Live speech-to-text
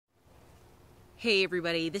Hey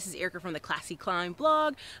everybody, this is Erica from the Classy Climb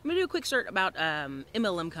blog. I'm going to do a quick cert about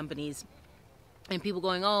MLM companies and people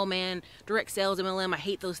going, oh man, direct sales, MLM, I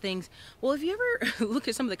hate those things. Well, if you ever look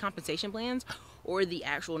at some of the compensation plans or the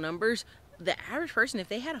actual numbers, the average person, if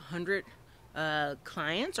they had 100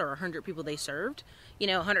 clients or 100 people they served, you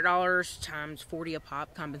know, $100 times 40 a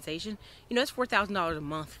pop compensation, you know, that's $4,000 a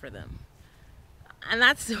month for them. And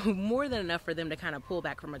that's more than enough for them to kind of pull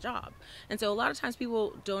back from a job. And so a lot of times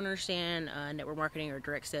people don't understand network marketing or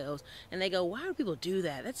direct sales, and they go, why do people do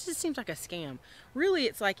that? That just seems like a scam. Really,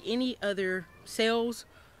 it's like any other sales,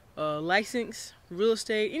 license, real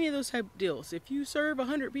estate, any of those type of deals. If you serve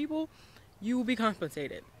 100 people, you will be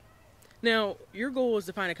compensated. Now, your goal is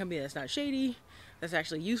to find a company that's not shady, that's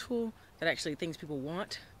actually useful, that actually things people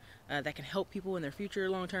want, that can help people in their future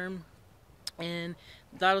long term. And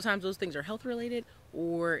a lot of times those things are health related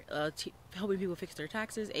or helping people fix their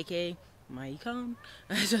taxes, aka my econ,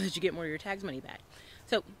 so that you get more of your tax money back.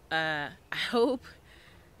 So I hope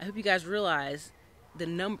you guys realize the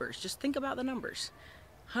numbers. Just think about the numbers.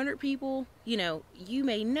 100 people, you know, you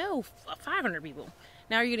may know 500 people.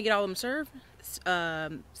 Now are you gonna get all of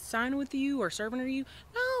them sign with you or serve under you?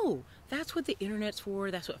 No, that's what the internet's for.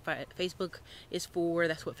 That's what Facebook is for.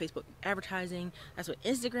 That's what Facebook advertising, that's what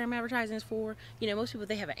Instagram advertising is for. You know, most people,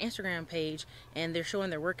 they have an Instagram page and they're showing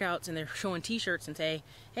their workouts and they're showing t-shirts and say,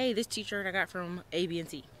 hey, this t-shirt I got from A, B, and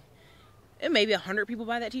C. And maybe 100 people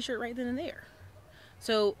buy that t-shirt right then and there.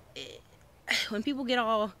 So when people get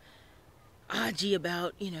all gee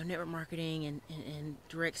about, you know, network marketing and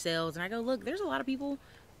direct sales, and I go, look, there's a lot of people,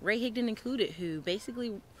 Ray Higdon included, who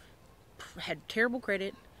basically had terrible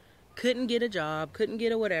credit, couldn't get a job, couldn't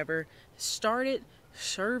get a whatever, started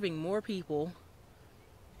serving more people,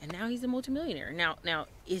 and now he's a multimillionaire. Now,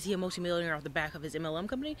 is he a multimillionaire off the back of his MLM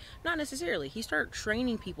company? Not necessarily. He started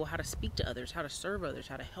training people how to speak to others, how to serve others,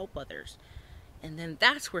 how to help others. And then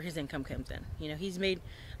that's where his income comes in. You know, he's made,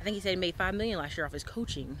 I think he said he made $5 million last year off his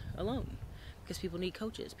coaching alone. Because people need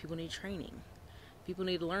coaches, people need training, people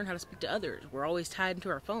need to learn how to speak to others. We're always tied into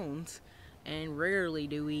our phones, and rarely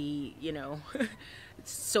do we, you know,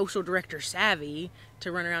 social director savvy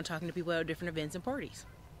to run around talking to people at different events and parties.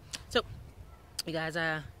 So, you guys,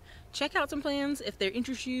 check out some plans if they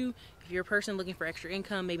interest you. If you're a person looking for extra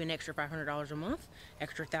income, maybe an extra $500 a month,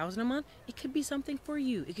 extra $1,000 a month, it could be something for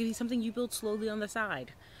you. It could be something you build slowly on the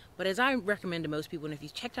side. But as I recommend to most people, and if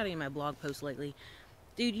you've checked out any of my blog posts lately,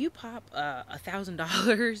 dude, you pop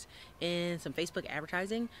 $1,000 in some Facebook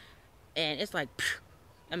advertising, and it's like,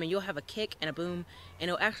 I mean, you'll have a kick and a boom, and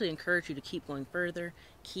it'll actually encourage you to keep going further,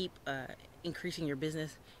 keep increasing your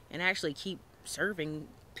business, and actually keep serving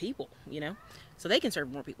people, you know, so they can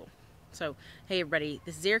serve more people. So, hey everybody,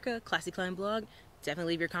 this is Erica, Classy Climb blog.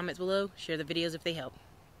 Definitely leave your comments below, share the videos if they help.